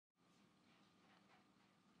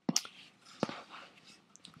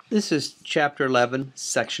This is Chapter 11,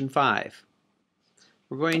 Section 5.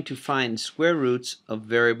 We're going to find square roots of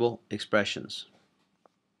variable expressions.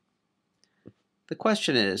 The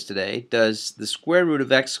question is today, does the square root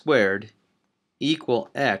of x squared equal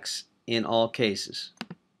x in all cases?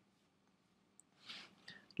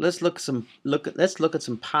 Let's look at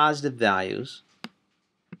some positive values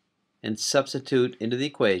and substitute into the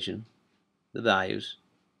equation the values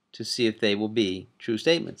to see if they will be true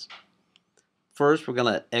statements. First, we're going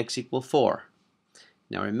to let x equal 4.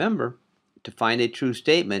 Now remember, to find a true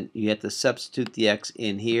statement, you have to substitute the x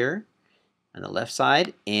in here on the left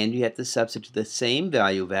side, and you have to substitute the same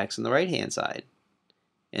value of x on the right hand side.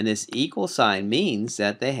 And this equal sign means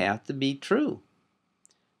that they have to be true.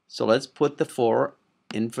 So let's put the 4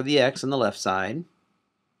 in for the x on the left side,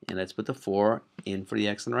 and let's put the 4 in for the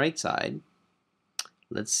x on the right side.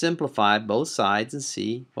 Let's simplify both sides and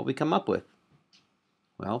see what we come up with.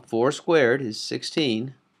 Well, 4 squared is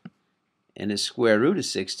 16, and the square root of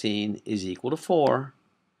 16 is equal to 4.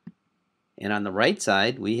 And on the right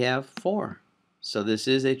side, we have 4. So this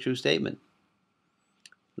is a true statement.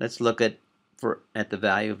 Let's look at the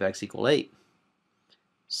value of x equal 8.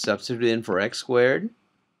 Substitute in for x squared.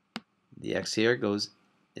 The x here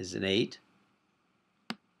is an 8.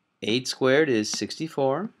 8 squared is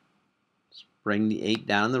 64. Let's bring the 8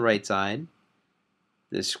 down on the right side.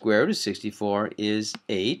 The square root of 64 is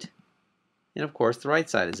 8. And of course, the right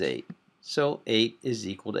side is 8. So 8 is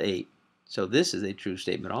equal to 8. So this is a true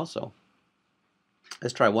statement also.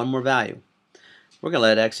 Let's try one more value. We're going to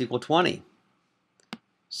let x equal 20.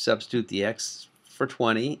 Substitute the x for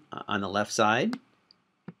 20 on the left side.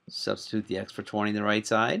 Substitute the x for 20 on the right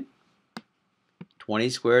side. 20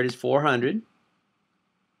 squared is 400.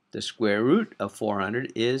 The square root of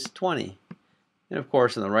 400 is 20. And of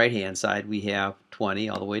course, on the right hand side, we have 20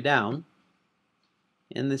 all the way down.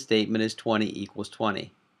 And the statement is 20 equals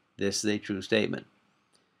 20. This is a true statement.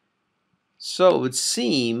 So it would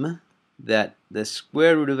seem that the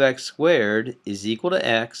square root of x squared is equal to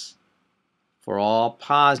x for all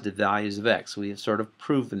positive values of x. We have sort of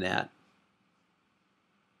proven that.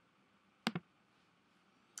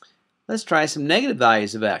 Let's try some negative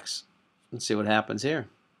values of x and see what happens here.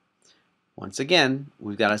 Once again,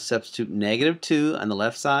 we've got to substitute negative 2 on the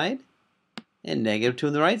left side and negative 2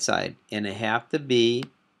 on the right side, and they have to be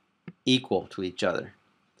equal to each other.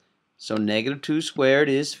 So negative 2 squared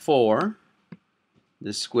is 4.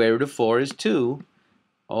 The square root of 4 is 2.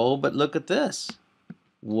 Oh, but look at this.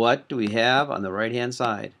 What do we have on the right hand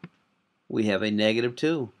side? We have a negative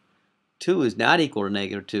 2. 2 is not equal to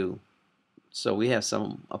negative 2. So we have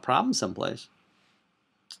a problem someplace.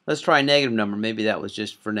 Let's try a negative number. Maybe that was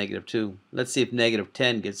just for negative 2. Let's see if negative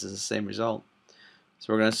 10 gets us the same result.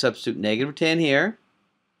 So we're going to substitute negative 10 here.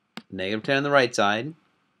 Negative 10 on the right side.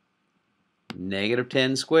 Negative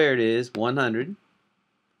 10 squared is 100. Of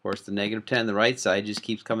course, the negative 10 on the right side just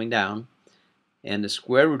keeps coming down. And the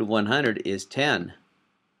square root of 100 is 10.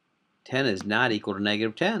 10 is not equal to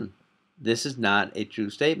negative 10. This is not a true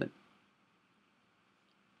statement.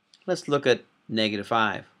 Let's look at negative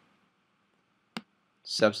 5.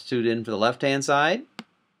 Substitute in for the left-hand side.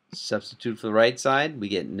 Substitute for the right side. We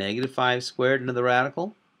get negative 5 squared into the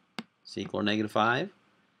radical. It's equal to negative 5.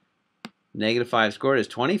 Negative 5 squared is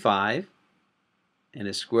 25. And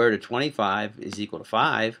the square root of 25 is equal to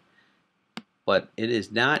 5. But it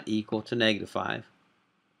is not equal to negative 5.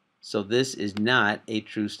 So this is not a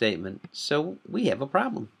true statement. So we have a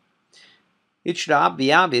problem. It should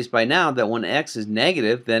be obvious by now that when x is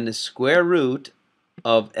negative, then the square root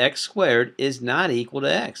of x squared is not equal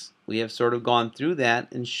to x. We have sort of gone through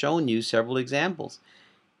that and shown you several examples.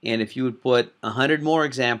 And if you would put 100 more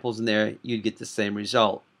examples in there, you'd get the same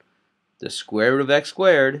result. The square root of x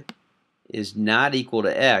squared is not equal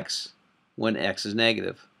to x when x is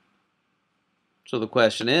negative. So the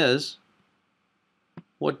question is,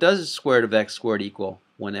 what does the square root of x squared equal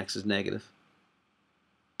when x is negative?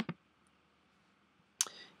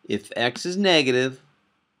 If x is negative,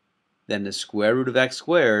 then the square root of x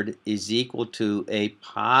squared is equal to a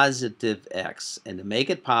positive x. And to make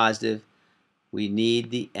it positive, we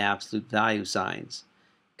need the absolute value signs.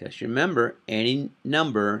 Because remember, any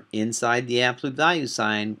number inside the absolute value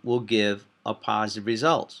sign will give a positive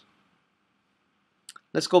result.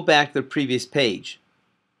 Let's go back to the previous page.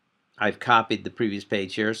 I've copied the previous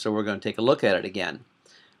page here, so we're going to take a look at it again.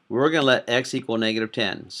 We're going to let x equal negative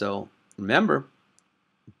 10. So remember,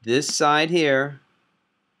 this side here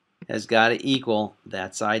has got to equal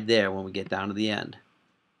that side there when we get down to the end.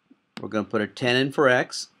 We're going to put a 10 in for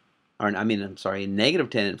x, a negative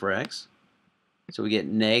 10 in for x. So we get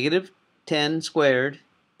negative 10 squared,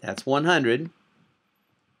 that's 100.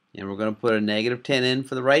 And we're going to put a negative 10 in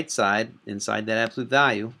for the right side inside that absolute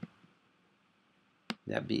value.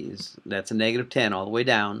 That's a negative 10 all the way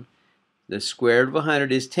down. The square root of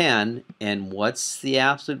 100 is 10, and what's the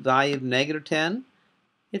absolute value of negative 10?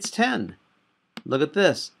 It's 10. Look at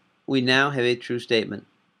this. We now have a true statement.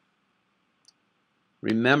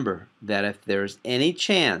 Remember that if there's any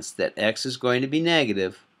chance that x is going to be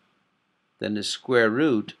negative, then the square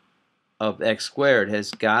root of x squared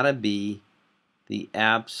has got to be the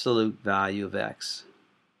absolute value of x.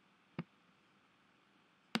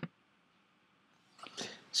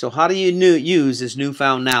 So how do you use this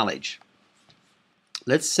newfound knowledge?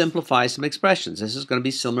 Let's simplify some expressions. This is going to be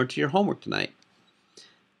similar to your homework tonight.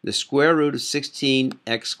 The square root of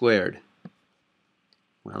 16x squared.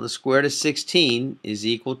 Well, the square root of 16 is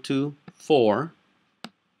equal to 4.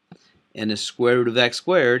 And the square root of x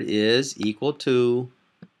squared is equal to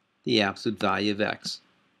the absolute value of x.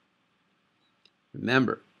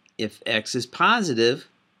 Remember, if x is positive,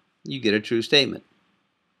 you get a true statement.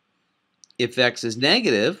 If x is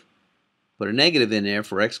negative, put a negative in there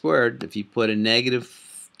for x squared. If you put a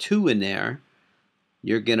negative 2 in there,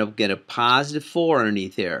 you're going to get a positive 4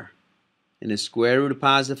 underneath there. And the square root of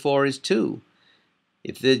positive 4 is 2.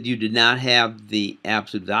 If you did not have the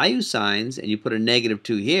absolute value signs and you put a negative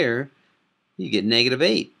 2 here, you get negative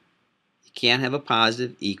 8. You can't have a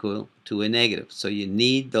positive equal to a negative. So you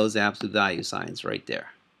need those absolute value signs right there.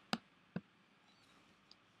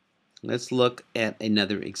 Let's look at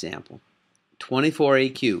another example.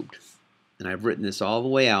 24a cubed. And I've written this all the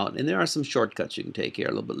way out, and there are some shortcuts you can take here a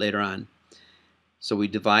little bit later on. So we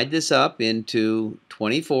divide this up into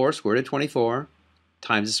 24, square root of 24,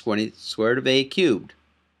 times the square root of a cubed.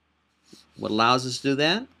 What allows us to do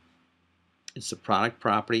that? It's the product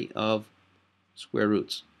property of square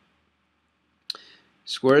roots.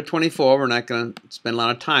 Square root of 24, we're not going to spend a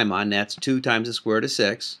lot of time on. That's 2 times the square root of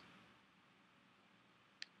 6.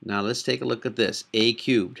 Now let's take a look at this. A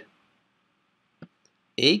cubed.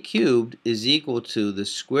 A cubed is equal to the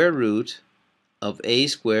square root of a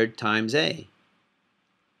squared times a.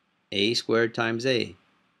 A squared times a.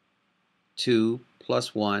 2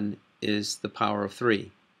 plus 1 is the power of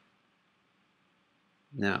 3.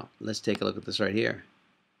 Now, let's take a look at this right here.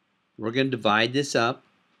 We're going to divide this up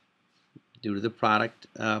due to the product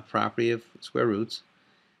property of square roots.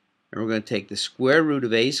 And we're going to take the square root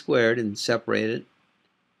of a squared and separate it.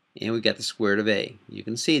 And we got the square root of a. You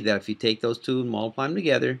can see that if you take those two and multiply them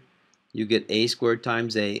together, you get a squared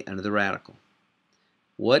times a under the radical.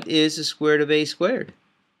 What is the square root of a squared?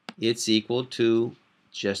 It's equal to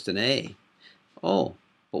just an a. Oh,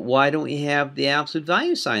 but why don't we have the absolute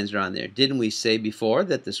value signs around there? Didn't we say before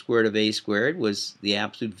that the square root of a squared was the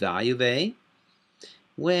absolute value of a?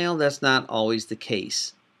 Well, that's not always the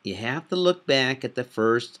case. You have to look back at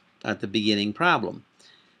the beginning problem.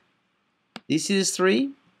 Do you see this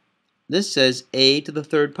 3? This says a to the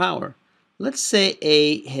third power. Let's say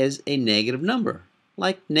a has a negative number,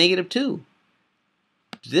 like negative 2.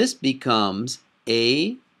 This becomes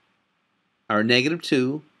a, or negative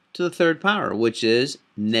 2 to the third power, which is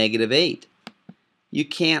negative 8. You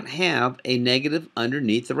can't have a negative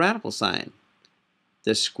underneath the radical sign.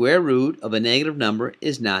 The square root of a negative number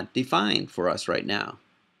is not defined for us right now.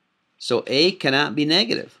 So a cannot be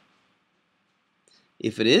negative.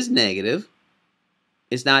 If it is negative,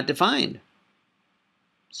 it's not defined.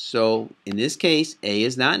 So in this case, a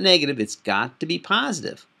is not negative. It's got to be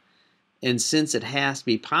positive. And since it has to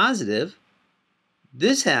be positive,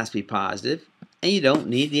 this has to be positive, and you don't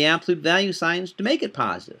need the absolute value signs to make it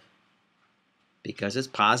positive because it's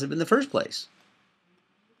positive in the first place.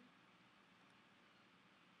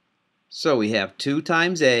 So we have 2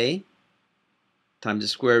 times a times the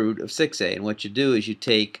square root of 6a. And what you do is you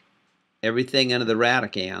take everything under the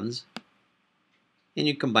radicands and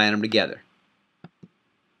you combine them together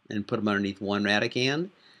and put them underneath one radicand.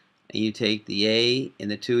 And you take the a and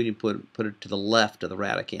the 2 and you put it to the left of the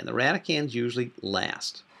radicand. The radicands usually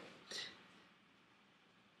last.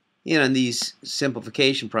 In these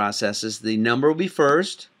simplification processes, the number will be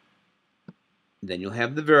first, then you'll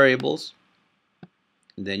have the variables,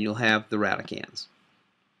 and then you'll have the radicands.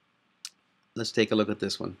 Let's take a look at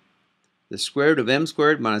this one. The square root of m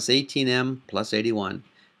squared minus 18m plus 81.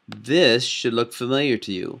 This should look familiar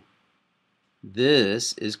to you.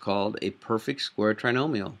 This is called a perfect square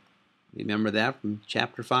trinomial. Remember that from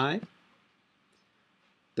chapter 5?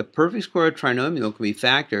 The perfect square trinomial can be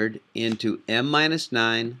factored into m minus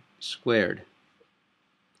 9 squared.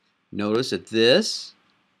 Notice that this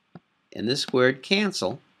and this squared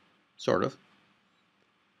cancel, sort of,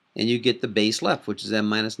 and you get the base left, which is m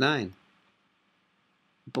minus 9.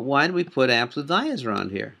 But why do we put absolute values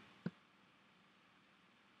around here?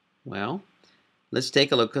 Well, let's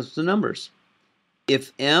take a look at the numbers.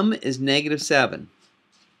 If m is -7,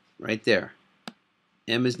 right there,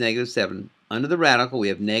 m is -7, under the radical we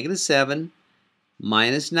have -7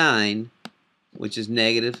 minus 9, which is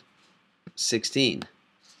 -16.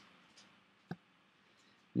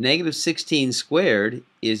 -16 squared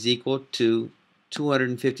is equal to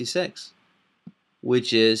 256,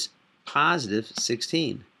 which is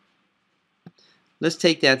 +16. Let's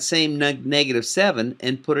take that same -7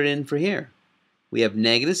 and put it in for here. We have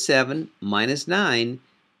 -7 minus 9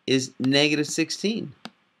 is -16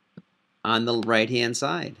 on the right-hand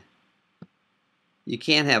side. You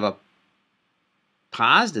can't have a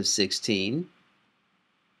 +16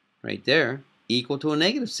 right there equal to a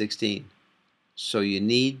 -16. So you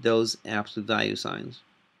need those absolute value signs.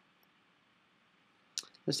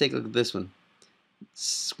 Let's take a look at this one.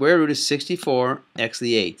 Square root of 64, x to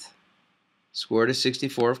the 8th. Square root of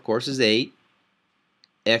 64, of course, is 8.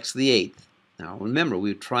 X to the 8th. Now remember,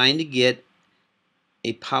 we were trying to get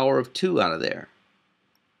a power of 2 out of there.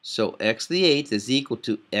 So x to the 8th is equal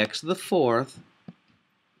to x to the 4th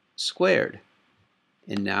squared.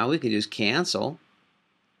 And now we can just cancel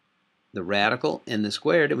the radical and the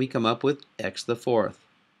squared, and we come up with x to the 4th.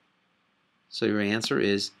 So your answer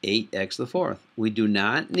is 8x to the 4th. We do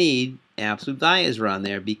not need absolute values around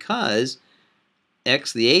there because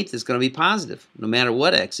x to the 8th is going to be positive no matter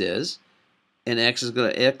what x is, and x to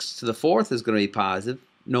the 4th is going to be positive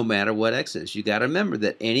no matter what x is. You got to remember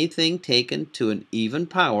that anything taken to an even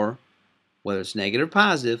power, whether it's negative or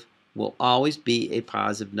positive, will always be a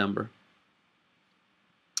positive number.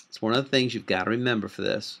 It's one of the things you've got to remember for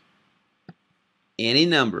this. Any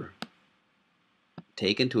number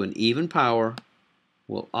taken to an even power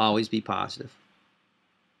will always be positive.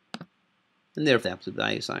 And therefore, absolute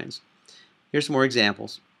value signs. Here's some more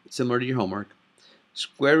examples, similar to your homework.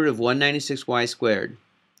 Square root of 196y squared.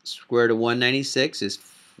 Square root of 196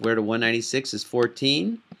 is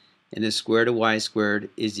 14, and the square root of y squared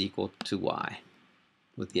is equal to y,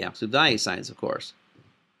 with the absolute value signs, of course.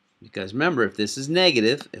 Because remember, if this is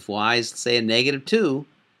negative, if y is, say, a -2,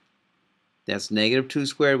 that's -2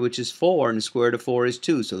 squared, which is 4, and the square root of 4 is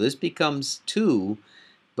 2. So this becomes 2,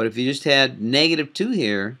 but if you just had -2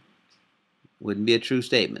 here, it wouldn't be a true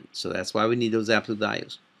statement. So that's why we need those absolute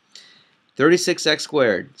values. 36x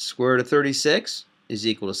squared. Square root of 36 is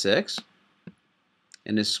equal to 6.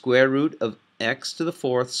 And the square root of x to the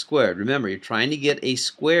 4th squared. Remember, you're trying to get a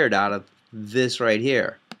squared out of this right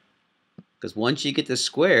here. Because once you get the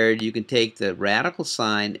squared, you can take the radical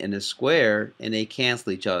sign and the square, and they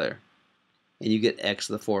cancel each other. And you get x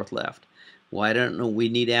to the 4th left. Why don't we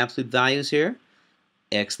need absolute values here?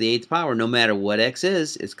 X to the 8th power, no matter what x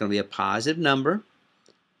is, it's going to be a positive number.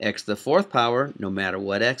 X to the 4th power, no matter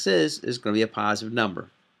what x is going to be a positive number.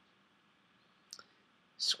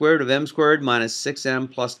 Square root of m squared minus 6m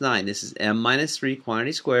plus 9. This is m minus 3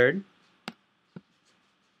 quantity squared.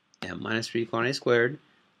 M minus 3 quantity squared.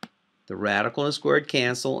 The radical and the squared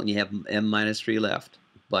cancel, and you have m minus 3 left.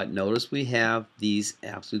 But notice we have these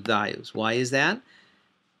absolute values. Why is that?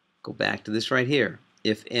 Go back to this right here.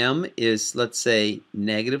 If m is, let's say,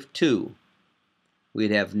 -2,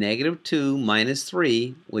 we'd have -2 minus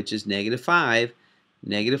 3, which is -5.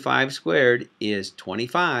 -5 squared is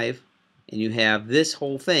 25, and you have this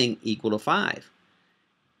whole thing equal to 5.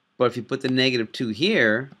 But if you put the -2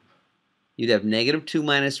 here, you'd have -2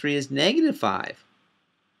 minus 3 is -5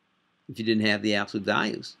 if you didn't have the absolute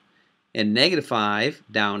values. And -5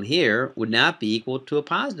 down here would not be equal to a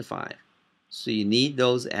 +5. So you need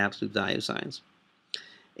those absolute value signs.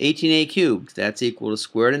 18a cubed, that's equal to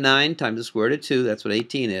square root of 9 times the square root of 2. That's what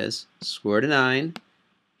 18 is. Square root of 9,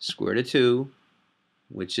 square root of 2,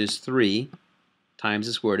 which is 3, times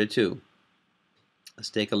the square root of 2. Let's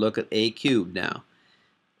take a look at a cubed now.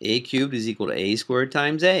 A cubed is equal to a squared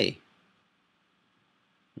times a.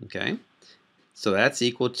 Okay? So that's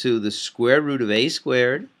equal to the square root of a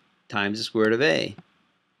squared times the square root of a.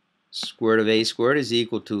 Square root of a squared is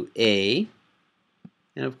equal to a.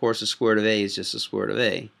 And of course, the square root of a is just the square root of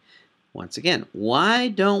a. Once again, why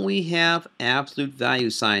don't we have absolute value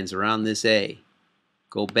signs around this a?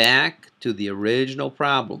 Go back to the original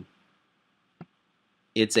problem.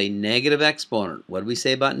 It's a negative exponent. What did we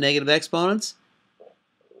say about negative exponents?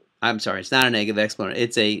 I'm sorry, it's not a negative exponent.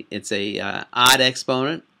 It's a odd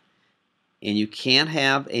exponent, and you can't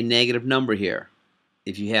have a negative number here.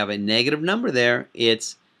 If you have a negative number there,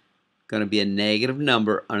 it's going to be a negative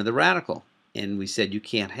number under the radical. And we said you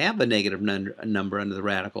can't have a negative number under the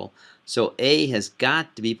radical. So a has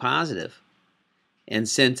got to be positive. And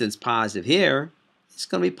since it's positive here, it's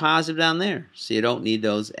going to be positive down there. So you don't need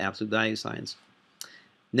those absolute value signs.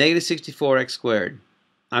 -64x squared.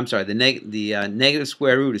 I'm sorry, the negative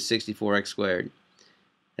square root is 64x squared.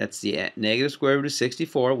 That's the negative square root of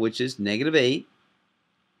 64, which is negative 8.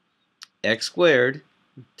 X squared,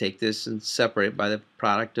 take this and separate it by the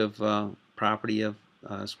product of property of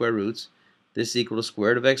square roots. This is equal to square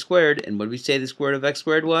root of x squared. And what did we say the square root of x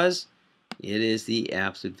squared was? It is the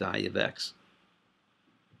absolute value of x.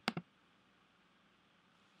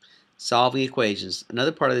 Solving equations.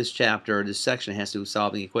 Another part of this chapter, or this section, has to do with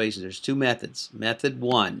solving equations. There's two methods. Method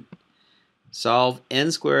 1. Solve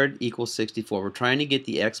n squared equals 64. We're trying to get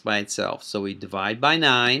the x by itself. So we divide by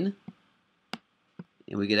 9,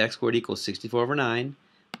 and we get x squared equals 64 over 9.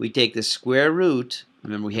 We take the square root.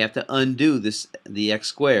 Remember, we have to undo the x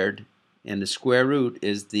squared, and the square root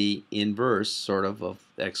is the inverse, sort of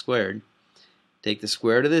x squared. Take the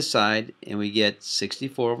square root of this side, and we get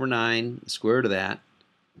 64 over 9, the square root of that.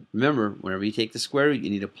 Remember, whenever you take the square root, you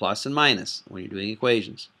need a plus and minus when you're doing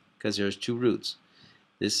equations, because there's two roots.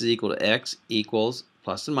 This is equal to x equals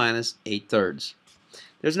plus and minus 8/3.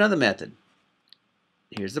 There's another method.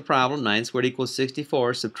 Here's the problem. 9 squared equals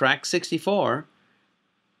 64. Subtract 64,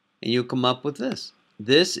 and you'll come up with this.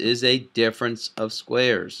 This is a difference of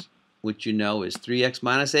squares, which you know is 3x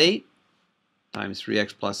minus 8 times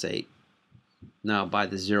 3x plus 8. Now, by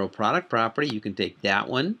the zero product property, you can take that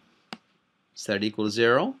one, set it equal to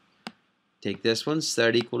 0. Take this one, set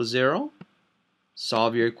it equal to 0.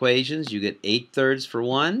 Solve your equations. You get 8/3 for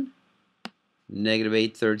one. Negative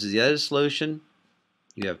 8/3 is the other solution.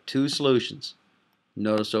 You have two solutions.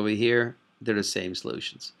 Notice over here, they're the same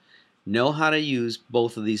solutions. Know how to use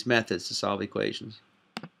both of these methods to solve equations.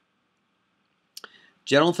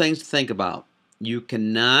 General things to think about. You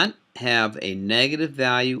cannot have a negative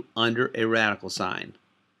value under a radical sign.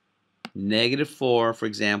 Negative 4, for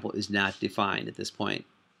example, is not defined at this point.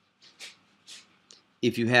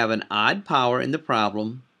 If you have an odd power in the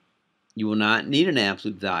problem, you will not need an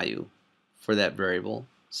absolute value for that variable,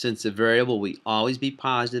 since the variable will always be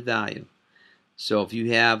positive value. So if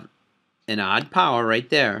you have an odd power right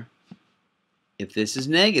there, if this is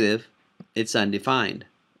negative, it's undefined.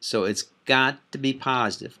 So it's got to be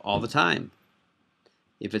positive all the time.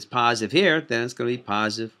 If it's positive here, then it's going to be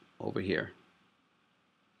positive over here.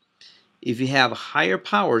 If you have higher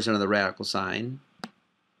powers under the radical sign,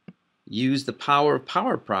 use the power of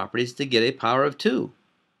power properties to get a power of 2.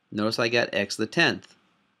 Notice I got x to the 10th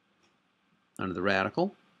under the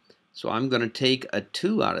radical. So I'm going to take a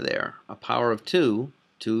 2 out of there. A power of 2.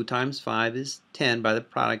 2 times 5 is 10 by the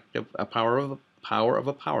product of a power of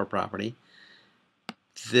a power property.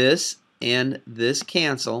 This and this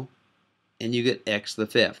cancel, and you get x to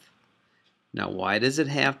the 5th. Now, why does it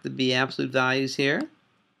have to be absolute values here?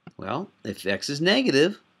 Well, if x is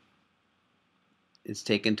negative, it's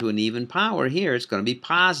taken to an even power here. It's going to be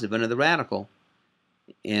positive under the radical.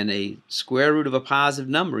 And a square root of a positive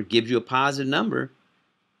number gives you a positive number.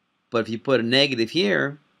 But if you put a negative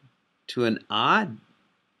here to an odd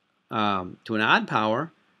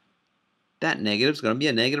power, that negative is going to be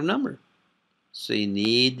a negative number. So you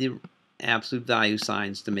need the absolute value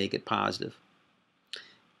signs to make it positive.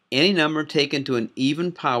 Any number taken to an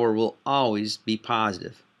even power will always be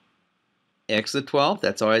positive. X to the 12th,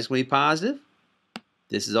 that's always going to be positive.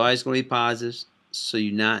 This is always going to be positive, so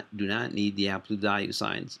you do not need the absolute value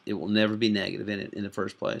signs. It will never be negative in the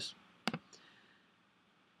first place.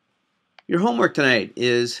 Your homework tonight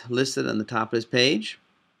is listed on the top of this page.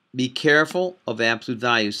 Be careful of absolute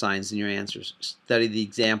value signs in your answers. Study the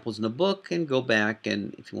examples in the book and go back,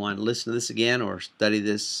 and if you want to listen to this again or study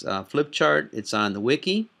this flip chart, it's on the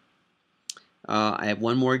wiki. I have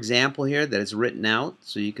one more example here that is written out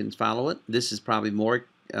so you can follow it. This is probably more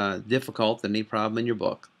difficult than any problem in your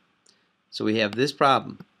book. So we have this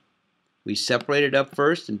problem. We separate it up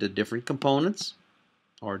first into different components,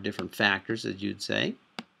 or different factors, as you'd say.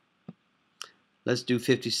 Let's do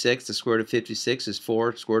 56. The square root of 56 is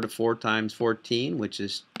 4. Square root of 4 times 14, which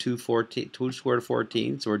is 2 square root of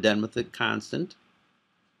 14. So we're done with the constant.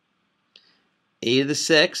 A to the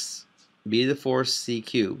 6th, b to the 4th, c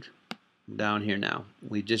cubed. Down here now.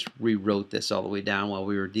 We just rewrote this all the way down while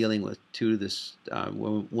we were dealing with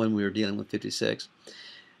when we were dealing with 56.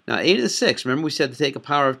 Now a to the 6th, remember we said to take a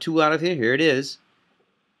power of 2 out of here? Here it is.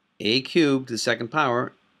 A cubed to the second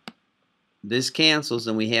power. This cancels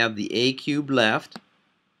and we have the a cubed left.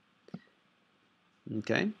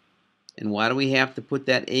 Okay. And why do we have to put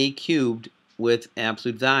that a cubed with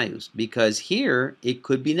absolute values? Because here it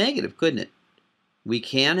could be negative, couldn't it? We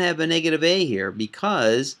can have a negative a here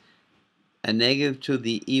because a negative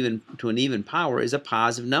to an even power is a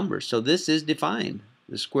positive number. So this is defined.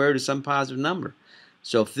 The square root of some positive number.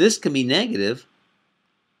 So if this can be negative,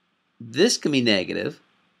 this can be negative,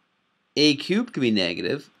 A cubed can be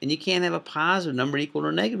negative, and you can't have a positive number equal to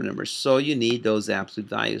a negative number, so you need those absolute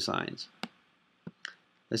value signs.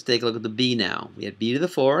 Let's take a look at the b now. We had b to the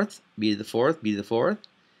fourth, b to the fourth, b to the fourth.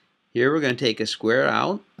 Here we're going to take a square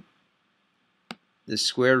out, the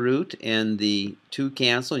square root and the 2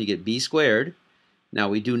 cancel, and you get b squared. Now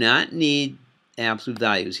we do not need absolute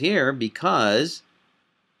values here because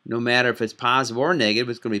no matter if it's positive or negative,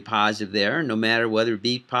 it's going to be positive there. No matter whether it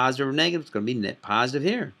be positive or negative, it's going to be net positive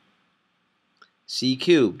here. C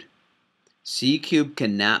cubed. C cubed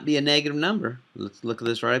cannot be a negative number. Let's look at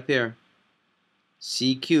this right up here.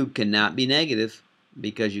 C cubed cannot be negative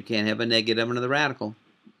because you can't have a negative under the radical.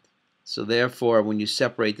 So therefore, when you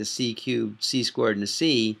separate the c cubed, c squared, and the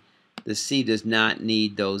c does not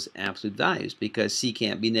need those absolute values because c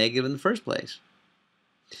can't be negative in the first place.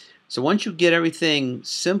 So once you get everything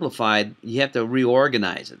simplified, you have to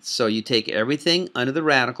reorganize it. So you take everything under the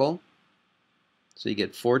radical. So you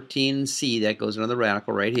get 14c, that goes under the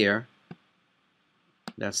radical right here.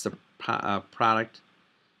 That's the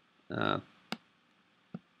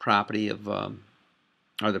property of,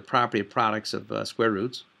 or the property of products of square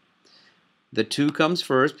roots. The 2 comes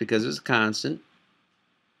first because it's a constant.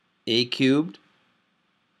 A cubed,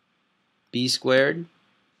 b squared,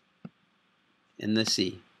 and the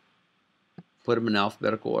c. Put them in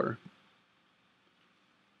alphabetical order.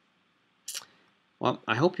 Well,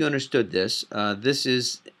 I hope you understood this. This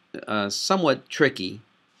is somewhat tricky,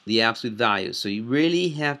 the absolute values. So you really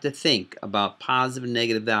have to think about positive and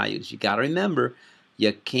negative values. You got to remember,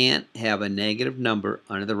 you can't have a negative number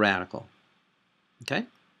under the radical. Okay?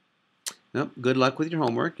 Well, good luck with your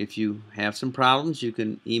homework. If you have some problems, you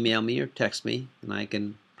can email me or text me, and I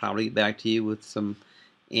can probably get back to you with some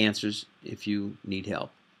answers if you need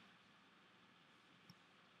help.